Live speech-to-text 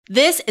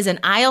This is an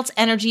IELTS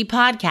Energy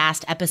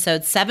Podcast,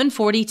 episode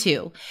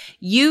 742.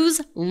 Use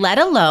let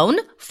alone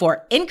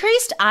for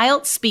increased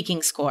IELTS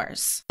speaking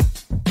scores.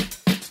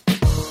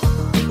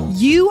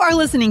 You are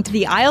listening to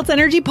the IELTS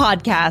Energy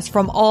Podcast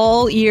from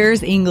All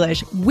Ears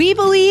English. We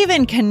believe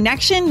in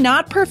connection,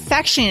 not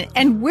perfection,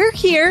 and we're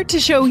here to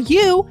show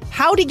you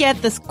how to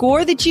get the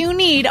score that you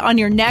need on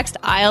your next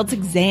IELTS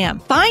exam.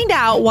 Find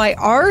out why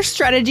our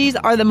strategies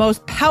are the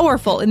most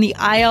powerful in the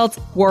IELTS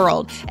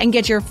world and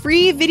get your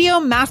free video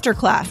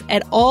masterclass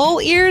at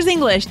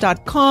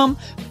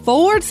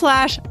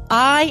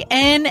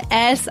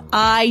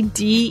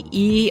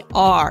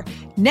allearsenglish.com/INSIDER.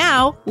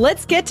 Now,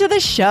 let's get to the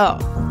show.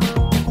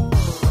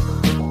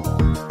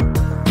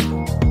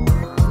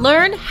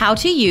 Learn how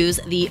to use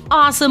the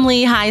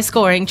awesomely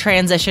high-scoring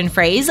transition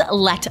phrase,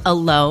 let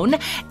alone,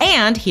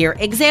 and hear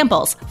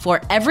examples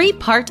for every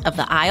part of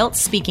the IELTS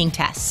speaking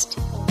test.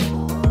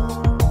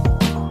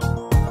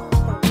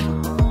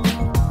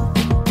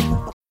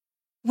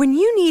 When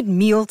you need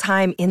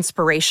mealtime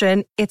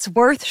inspiration, it's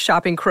worth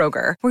shopping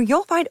Kroger, where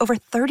you'll find over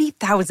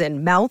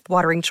 30,000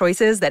 mouth-watering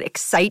choices that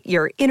excite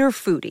your inner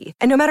foodie.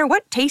 And no matter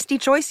what tasty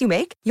choice you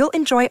make, you'll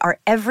enjoy our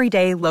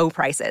everyday low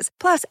prices,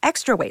 plus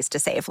extra ways to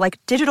save, like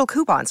digital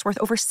coupons worth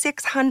over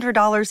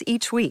 $600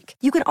 each week.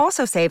 You can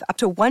also save up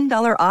to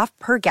 $1 off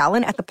per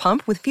gallon at the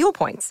pump with fuel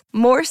points.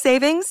 More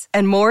savings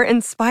and more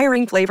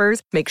inspiring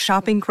flavors make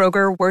shopping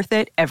Kroger worth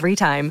it every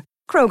time.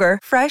 Kroger,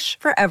 fresh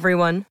for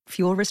everyone.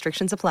 Fuel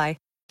restrictions apply.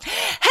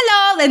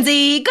 Hello,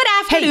 Lindsay. Good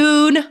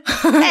afternoon.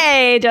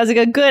 Hey,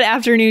 Jessica. Good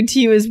afternoon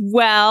to you as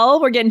well.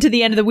 We're getting to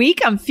the end of the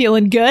week. I'm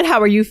feeling good. How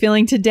are you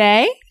feeling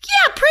today?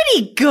 Yeah,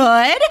 pretty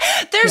good.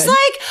 There's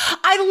I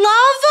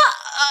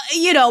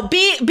love,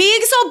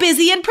 being so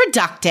busy and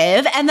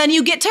productive. And then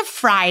you get to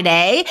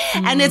Friday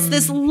and it's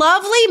this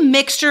lovely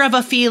mixture of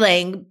a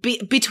feeling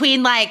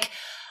between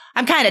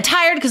I'm kind of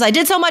tired because I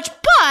did so much,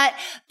 but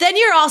then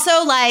you're also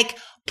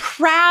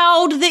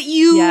proud that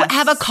you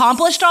have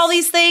accomplished all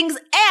these things,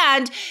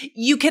 and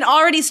you can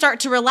already start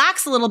to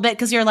relax a little bit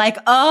because you're like,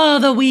 oh,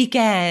 the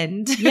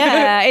weekend.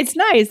 Yeah, it's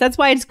nice. That's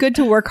why it's good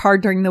to work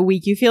hard during the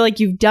week. You feel like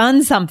you've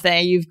done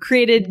something. You've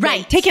created,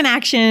 taken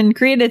action,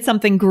 created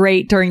something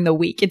great during the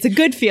week. It's a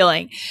good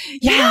feeling.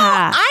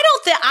 Yeah.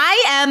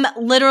 I am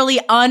literally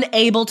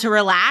unable to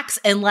relax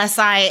unless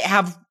I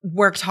have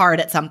worked hard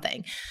at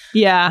something.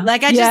 Yeah.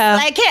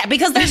 I can't,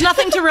 because there's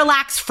nothing to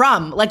relax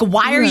from.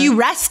 Why are you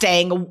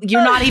resting?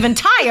 You're not even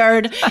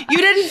tired. You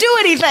didn't do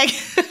anything.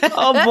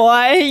 Oh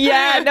boy.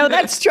 Yeah, no,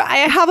 that's true. I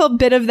have a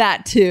bit of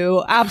that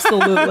too.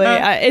 Absolutely.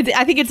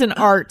 I think it's an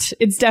art.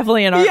 It's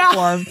definitely an art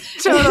form.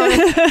 Totally.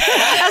 As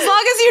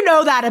long as you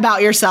know that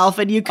about yourself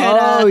and you could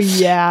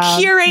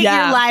curate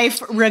your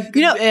life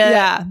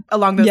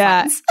along those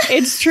lines.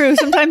 It's true.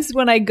 Sometimes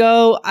when I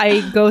go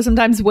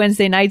sometimes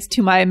Wednesday nights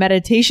to my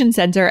meditation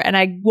center, and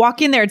I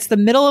walk in there, it's the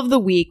middle of the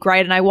week,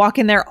 right? And I walk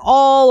in there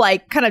all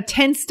kind of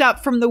tensed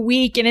up from the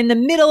week and in the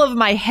middle of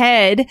my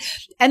head.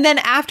 And then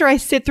after I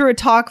sit through a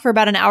talk for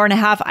about an hour and a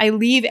half, I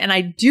leave and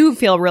I do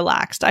feel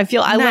relaxed. I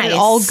let it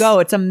all go.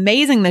 It's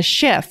amazing the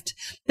shift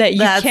that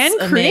you can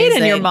create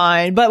in your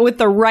mind, but with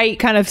the right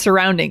kind of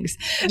surroundings.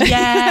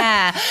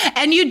 Yeah.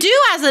 And you do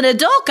as an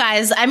adult,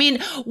 guys. I mean,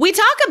 we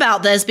talk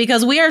about this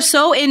because we are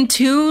so in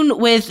tune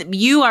with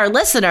you, our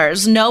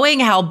listeners, knowing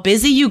how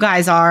busy you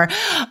guys are,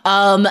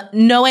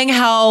 knowing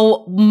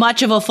how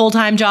much of a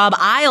full-time job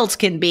IELTS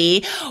can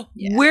be.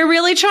 Yeah. We're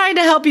really trying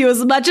to help you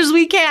as much as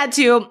we can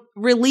to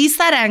release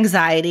that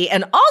anxiety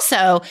and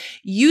also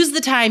use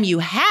the time you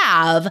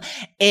have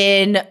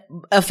in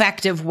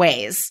effective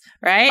ways,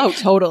 right? Oh,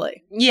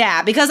 totally.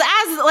 Yeah, because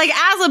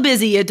as a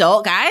busy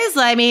adult, guys,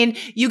 I mean,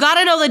 you got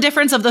to know the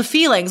difference of the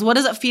feelings. What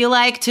does it feel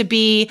like to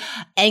be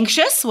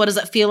anxious? What does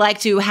it feel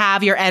like to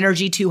have your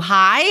energy too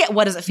high?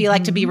 What does it feel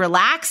like to be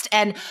relaxed?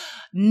 And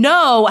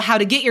know how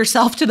to get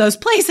yourself to those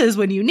places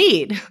when you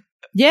need.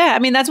 Yeah, I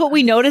mean, that's what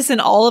we notice in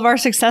all of our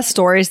success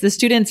stories. The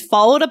students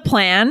followed a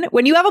plan.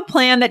 When you have a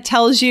plan that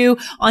tells you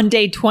on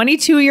day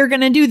 22, you're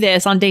going to do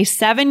this, on day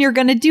 7, you're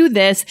going to do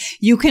this,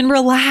 you can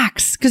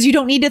relax because you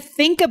don't need to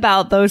think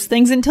about those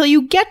things until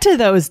you get to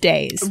those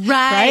days.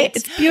 Right?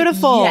 It's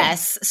beautiful.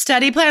 Yes.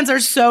 Study plans are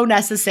so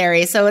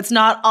necessary. So it's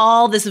not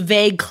all this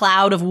vague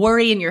cloud of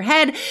worry in your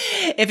head.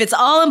 If it's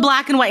all in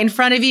black and white in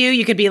front of you,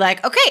 you could be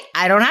like, okay,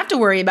 I don't have to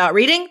worry about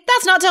reading.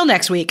 That's not till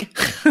next week.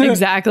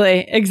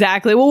 Exactly.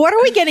 Well, what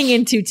are we getting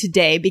into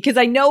today? Because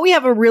I know we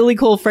have a really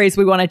cool phrase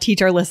we want to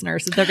teach our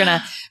listeners that they're going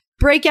to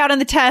break out in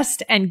the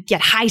test and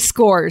get high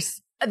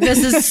scores.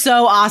 This is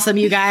so awesome,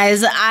 you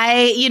guys.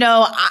 I don't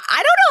know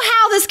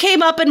how this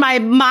came up in my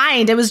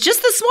mind. It was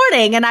just this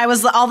morning and I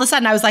was all of a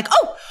sudden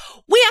oh,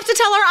 we have to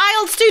tell our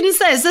IELTS students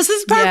this. This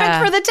is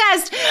perfect for the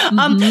test.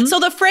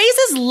 So the phrase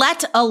is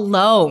let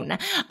alone.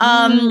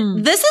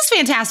 This is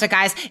fantastic,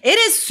 guys. It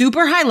is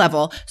super high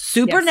level,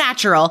 super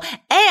natural,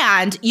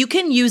 and you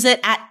can use it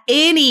at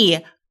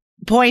any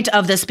point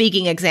of the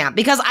speaking exam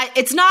because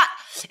it's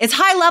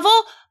high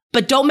level,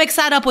 but don't mix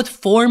that up with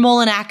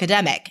formal and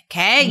academic.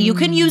 Okay. You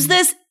can use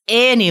this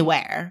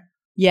anywhere.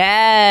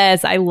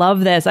 Yes, I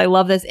love this. I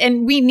love this.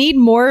 And we need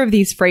more of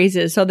these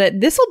phrases so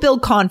that this will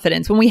build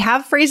confidence. When we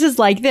have phrases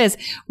like this,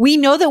 we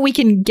know that we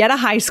can get a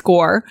high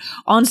score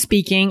on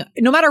speaking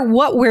no matter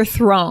what we're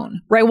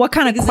thrown, right? What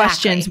kind of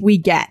questions we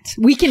get.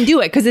 We can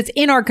do it because it's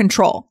in our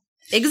control.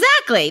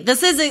 Exactly.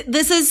 This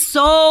is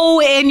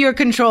so in your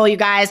control, you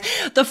guys.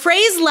 The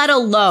phrase "let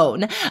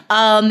alone,"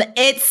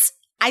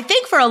 I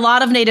think for a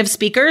lot of native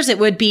speakers, it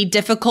would be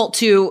difficult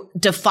to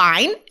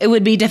define. It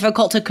would be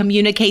difficult to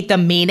communicate the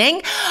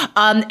meaning.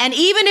 And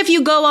even if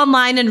you go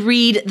online and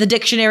read the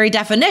dictionary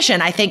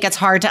definition, I think it's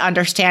hard to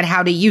understand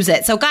how to use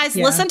it. So guys,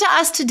 listen to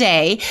us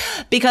today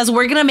because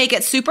we're going to make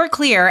it super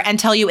clear and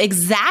tell you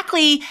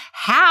exactly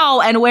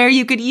how and where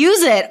you could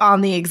use it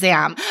on the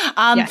exam.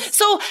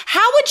 So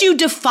how would you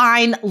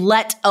define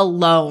 "let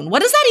alone"?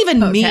 What does that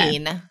even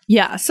mean?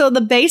 Yeah. So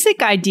the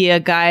basic idea,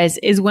 guys,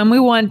 is when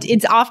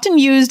it's often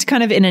used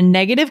kind of in a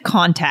negative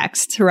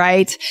context,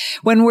 right?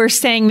 When we're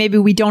saying maybe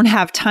we don't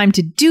have time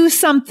to do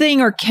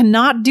something or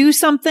cannot do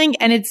something,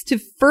 and it's to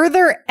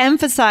further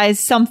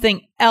emphasize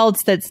something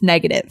else that's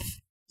negative.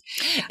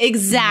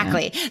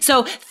 Exactly. Yeah.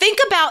 So think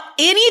about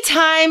any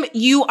time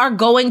you are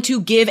going to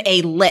give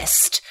a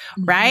list,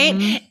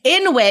 right?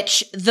 In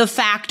which the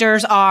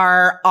factors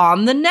are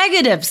on the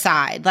negative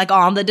side, like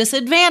on the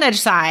disadvantage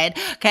side.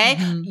 Okay.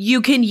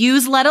 You can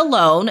use "let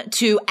alone"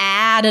 to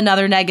add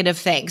another negative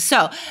thing.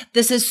 So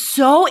this is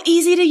so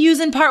easy to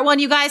use in part one,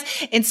 you guys.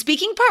 In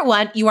speaking part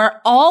one, you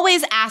are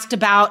always asked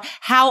about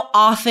how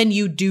often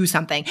you do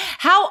something.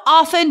 How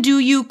often do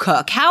you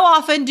cook? How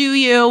often do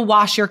you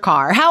wash your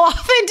car? How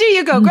often do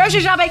you go grocery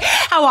shopping?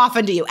 How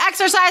often do you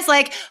exercise?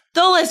 Like,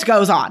 the list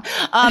goes on.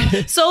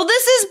 So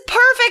this is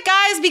perfect,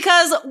 guys,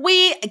 because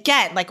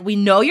we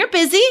know you're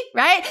busy,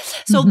 right?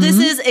 So this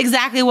is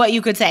exactly what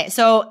you could say.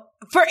 So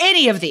for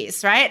any of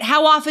these, right?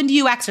 How often do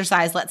you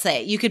exercise? Let's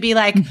say you could be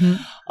like,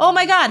 oh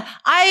my God,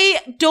 I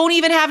don't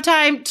even have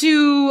time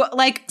to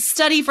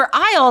study for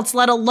IELTS,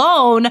 let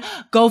alone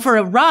go for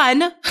a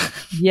run.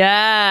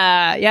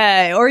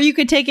 Yeah. Or you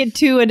could take it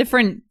to a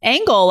different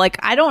angle. Like,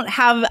 I don't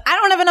have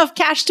enough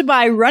cash to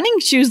buy running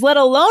shoes, let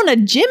alone a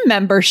gym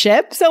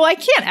membership. So I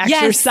can't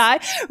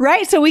exercise,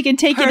 right? So we can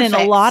take it in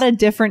a lot of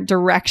different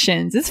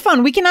directions. It's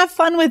fun. We can have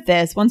fun with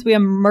this once we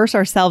immerse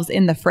ourselves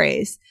in the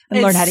phrase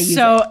and learn how to use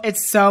it.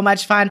 It's so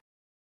much fun.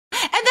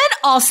 And then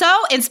also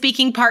in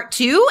speaking part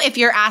two, if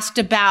you're asked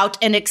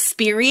about an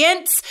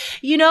experience,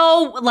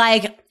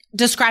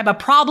 describe a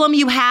problem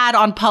you had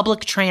on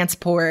public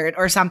transport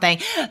or something.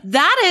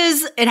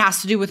 It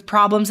has to do with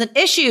problems and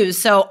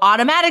issues. So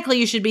automatically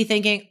you should be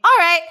thinking, all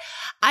right,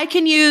 I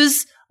can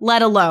use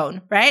 "let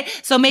alone," right?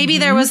 So maybe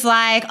there was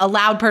a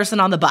loud person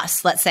on the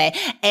bus, let's say,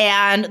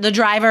 and the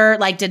driver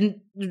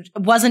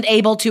wasn't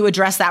able to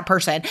address that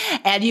person.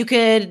 And you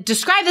could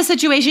describe the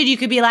situation. You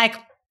could be like,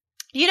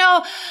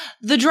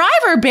 the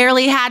driver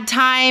barely had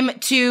time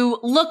to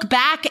look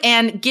back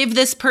and give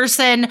this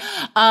person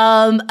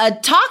a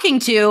talking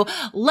to,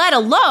 let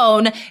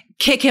alone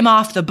kick him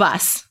off the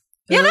bus.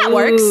 Yeah, that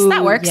works.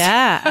 That works.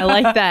 Yeah, I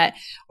like that.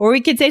 Or we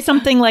could say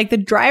something like the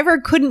driver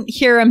couldn't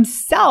hear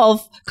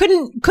himself,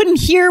 couldn't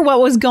hear what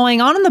was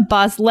going on in the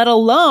bus, let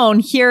alone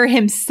hear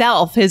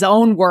himself, his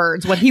own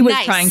words, what he was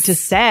trying to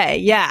say.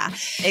 Yeah,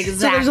 exactly.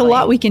 So there's a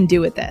lot we can do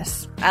with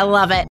this. I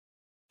love it.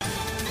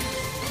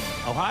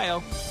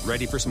 Ohio,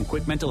 ready for some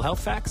quick mental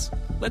health facts?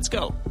 Let's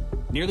go.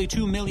 Nearly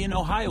 2 million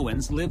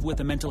Ohioans live with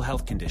a mental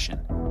health condition.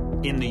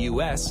 In the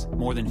U.S.,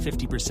 more than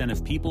 50%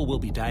 of people will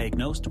be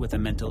diagnosed with a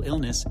mental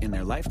illness in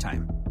their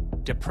lifetime.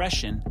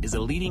 Depression is a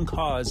leading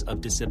cause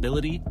of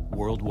disability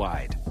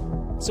worldwide.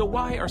 So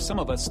why are some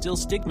of us still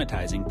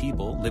stigmatizing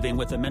people living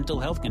with a mental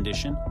health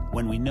condition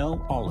when we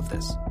know all of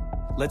this?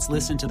 Let's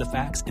listen to the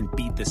facts and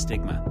beat the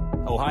stigma.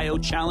 Ohio,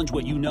 challenge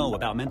what you know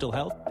about mental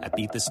health at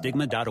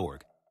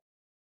beatthestigma.org.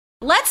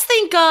 Let's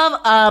think of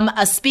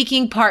a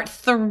speaking part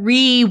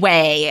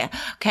 3-way.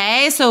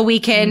 Okay. So we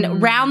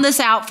can round this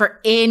out for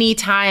any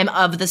time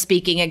of the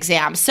speaking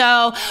exam.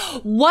 So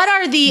what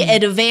are the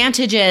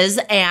advantages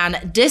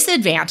and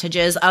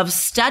disadvantages of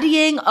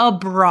studying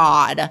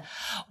abroad?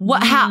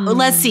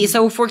 Let's see.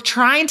 So if we're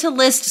trying to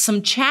list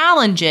some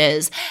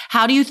challenges,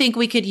 how do you think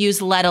we could use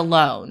 "let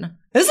alone"?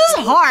 This is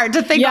hard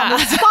to think on the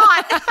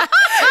spot.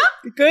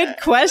 Good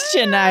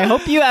question. I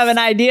hope you have an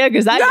idea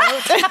because I don't.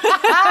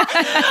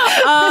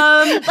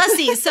 Let's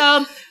see.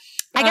 So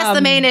I guess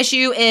the main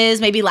issue is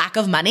maybe lack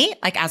of money,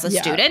 as a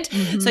student.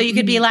 So you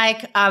could be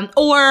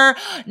or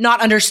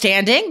not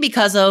understanding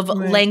because of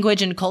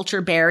language and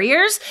culture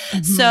barriers.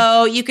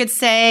 So you could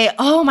say,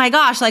 oh my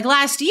gosh,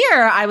 last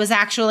year I was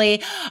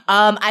actually,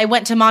 I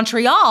went to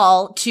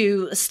Montreal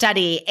to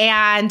study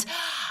and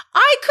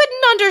I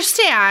couldn't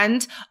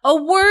understand a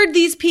word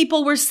these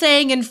people were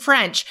saying in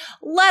French,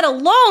 let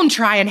alone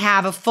try and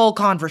have a full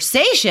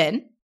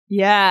conversation.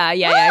 Yeah,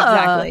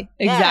 exactly.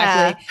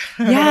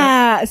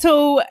 Yeah.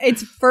 So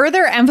it's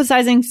further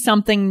emphasizing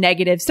something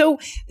negative. So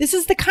this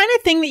is the kind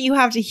of thing that you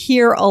have to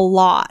hear a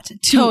lot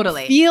to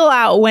feel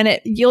out when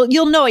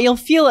you'll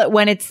feel it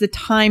when it's the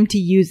time to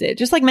use it.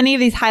 Just like many of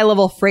these high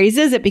level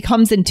phrases, it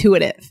becomes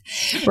intuitive,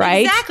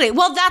 right? Exactly.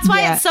 Well, that's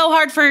why it's so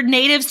hard for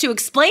natives to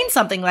explain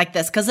something like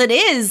this, because it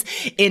is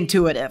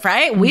intuitive,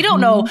 right? We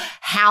don't know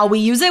how we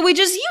use it. We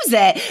just use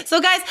it. So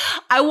guys,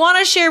 I want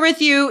to share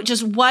with you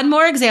just one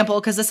more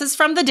example, because this is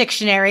from the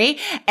dictionary.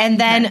 And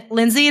then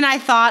Lindsay and I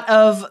thought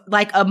of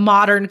like a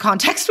modern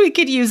context we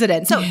could use it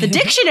in. So the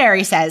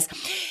dictionary says,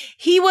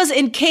 he was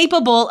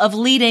incapable of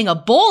leading a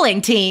bowling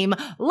team,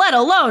 let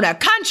alone a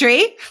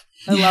country.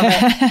 I love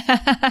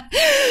it.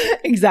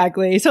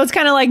 Exactly. So it's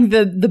kind of like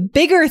the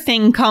bigger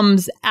thing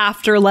comes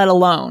after let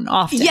alone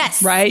often.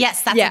 Yes. Right?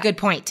 Yes. That's a good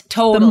point.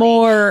 Totally. The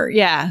more,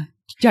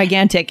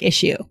 gigantic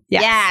issue.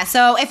 Yes. Yeah.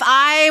 So if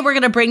I were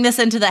going to bring this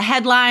into the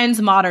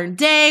headlines, modern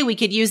day, we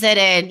could use it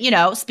in,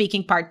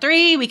 speaking part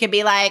 3. We could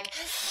be like,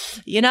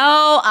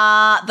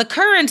 the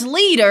current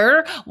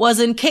leader was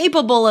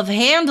incapable of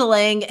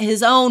handling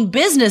his own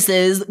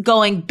businesses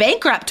going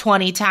bankrupt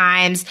 20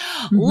 times,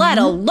 let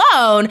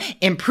alone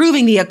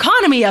improving the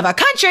economy of a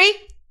country.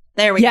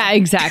 There we go. Yeah,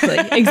 exactly.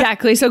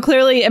 Exactly. So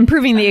clearly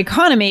improving the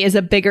economy is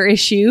a bigger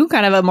issue,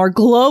 kind of a more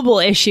global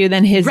issue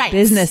than his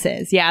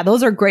businesses. Yeah,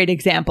 those are great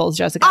examples,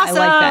 Jessica.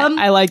 Awesome.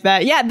 I like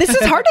that. Yeah, this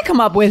is hard to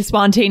come up with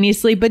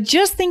spontaneously, but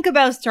just think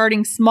about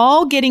starting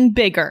small, getting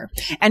bigger,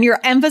 and you're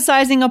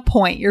emphasizing a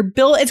point.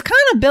 It's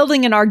kind of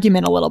building an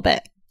argument a little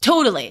bit.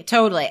 Totally.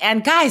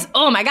 And guys,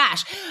 oh my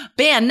gosh,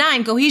 band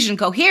 9, cohesion,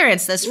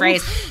 coherence, this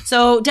phrase.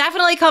 So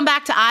definitely come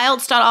back to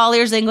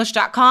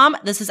IELTS.allearsenglish.com.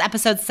 This is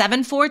episode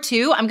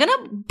 742. I'm going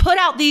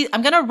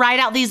to write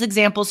out these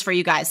examples for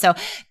you guys. So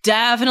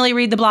definitely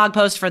read the blog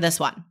post for this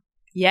one.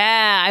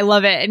 Yeah, I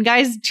love it. And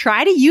guys,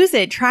 try to use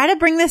it. Try to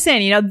bring this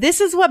in.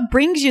 This is what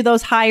brings you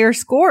those higher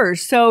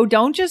scores. So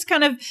don't just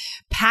kind of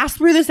pass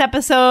through this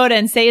episode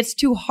and say it's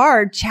too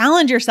hard.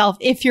 Challenge yourself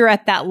if you're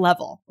at that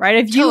level, right?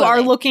 If you are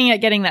looking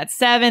at getting that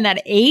 7,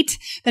 that 8,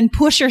 then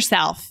push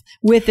yourself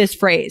with this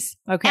phrase.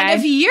 Okay. And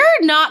if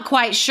you're not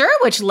quite sure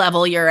which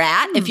level you're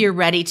at, if you're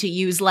ready to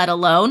use let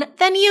alone,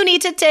 then you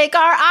need to take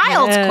our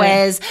IELTS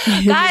quiz.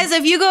 Guys,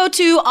 if you go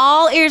to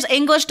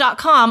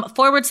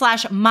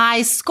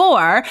allearsenglish.com/my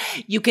score,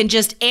 you can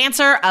just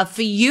answer a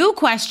few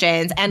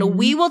questions and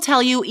we will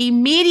tell you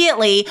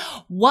immediately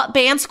what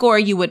band score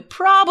you would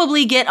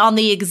probably get on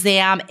the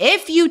exam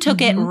if you took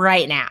it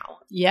right now.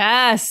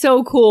 Yeah,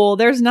 so cool.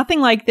 There's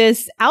nothing like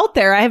this out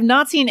there. I have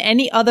not seen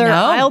any other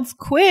IELTS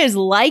quiz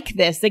like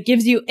this that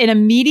gives you an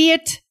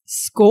immediate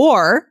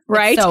score,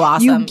 right? It's so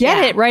awesome. You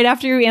get it right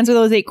after you answer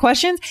those 8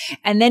 questions,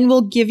 and then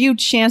we'll give you a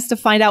chance to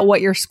find out what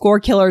your score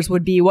killers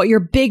would be, what your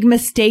big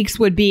mistakes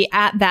would be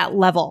at that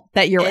level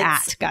that you're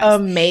at, guys.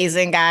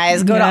 Amazing,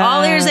 guys. Go to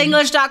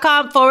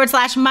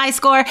allearsenglish.com/my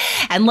score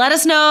and let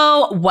us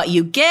know what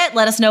you get.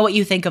 Let us know what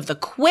you think of the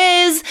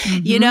quiz.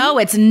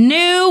 It's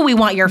new. We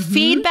want your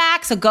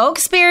feedback. So go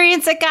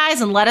experience it,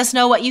 guys, and let us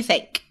know what you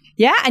think.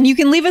 Yeah, and you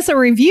can leave us a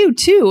review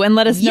too and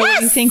let us know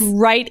what you think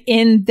right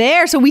in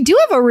there. So we do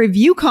have a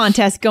review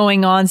contest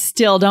going on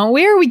still, don't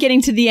we? Or are we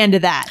getting to the end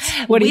of that?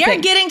 What do you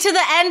think? We are getting to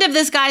the end of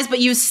this, guys, but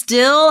you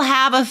still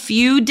have a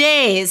few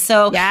days.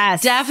 So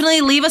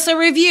definitely leave us a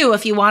review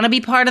if you want to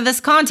be part of this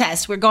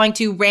contest. We're going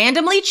to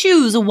randomly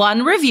choose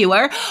one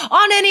reviewer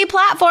on any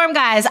platform,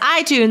 guys.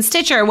 iTunes,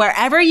 Stitcher,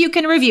 wherever you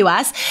can review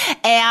us.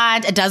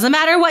 And it doesn't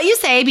matter what you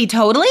say. Be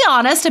totally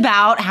honest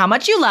about how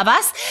much you love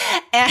us.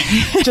 And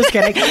just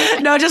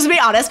kidding. No, just be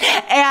honest.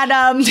 And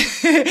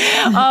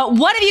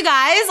one of you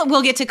guys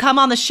will get to come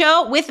on the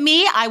show with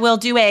me. I will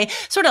do a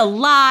sort of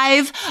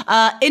live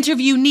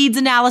interview needs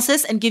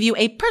analysis and give you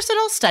a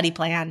personal study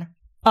plan.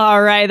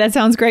 All right. That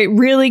sounds great.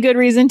 Really good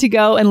reason to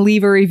go and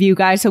leave a review,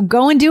 guys. So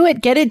go and do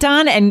it. Get it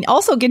done. And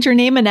also get your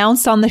name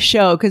announced on the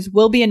show because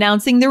we'll be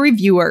announcing the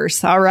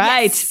reviewers. All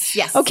right.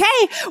 Yes. Okay.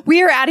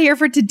 We are out of here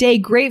for today.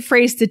 Great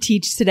phrase to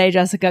teach today,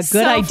 Jessica.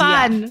 Good idea. So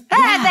fun.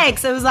 Yeah.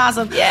 Thanks. It was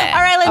awesome. Yeah.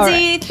 All right,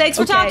 Lindsay. Thanks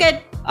for talking.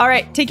 All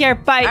right. Take care.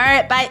 Bye. All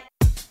right. Bye.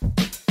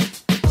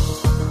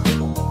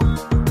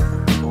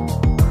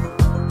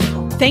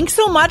 Thanks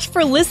so much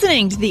for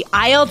listening to the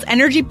IELTS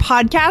Energy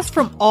Podcast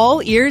from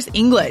All Ears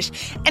English.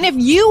 And if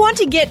you want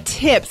to get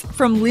tips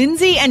from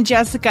Lindsay and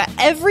Jessica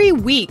every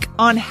week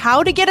on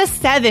how to get a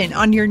 7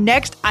 on your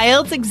next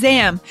IELTS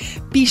exam,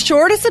 be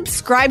sure to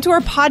subscribe to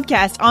our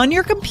podcast on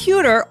your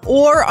computer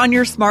or on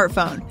your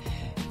smartphone.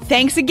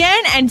 Thanks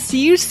again and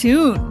see you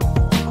soon.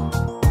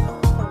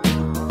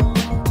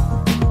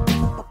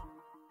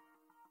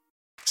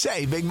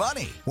 Save big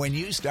money when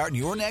you start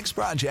your next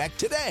project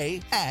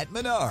today at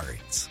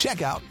Menards.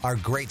 Check out our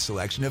great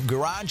selection of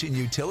garage and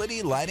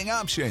utility lighting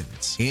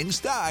options. In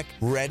stock,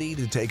 ready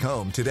to take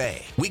home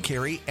today. We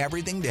carry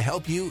everything to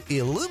help you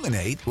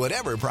illuminate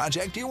whatever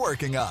project you're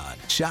working on.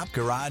 Shop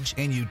garage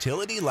and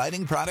utility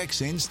lighting products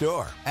in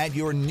store at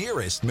your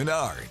nearest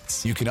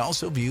Menards. You can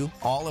also view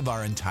all of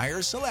our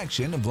entire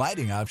selection of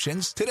lighting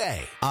options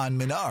today on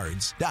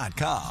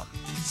Menards.com.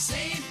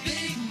 Save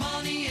big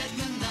money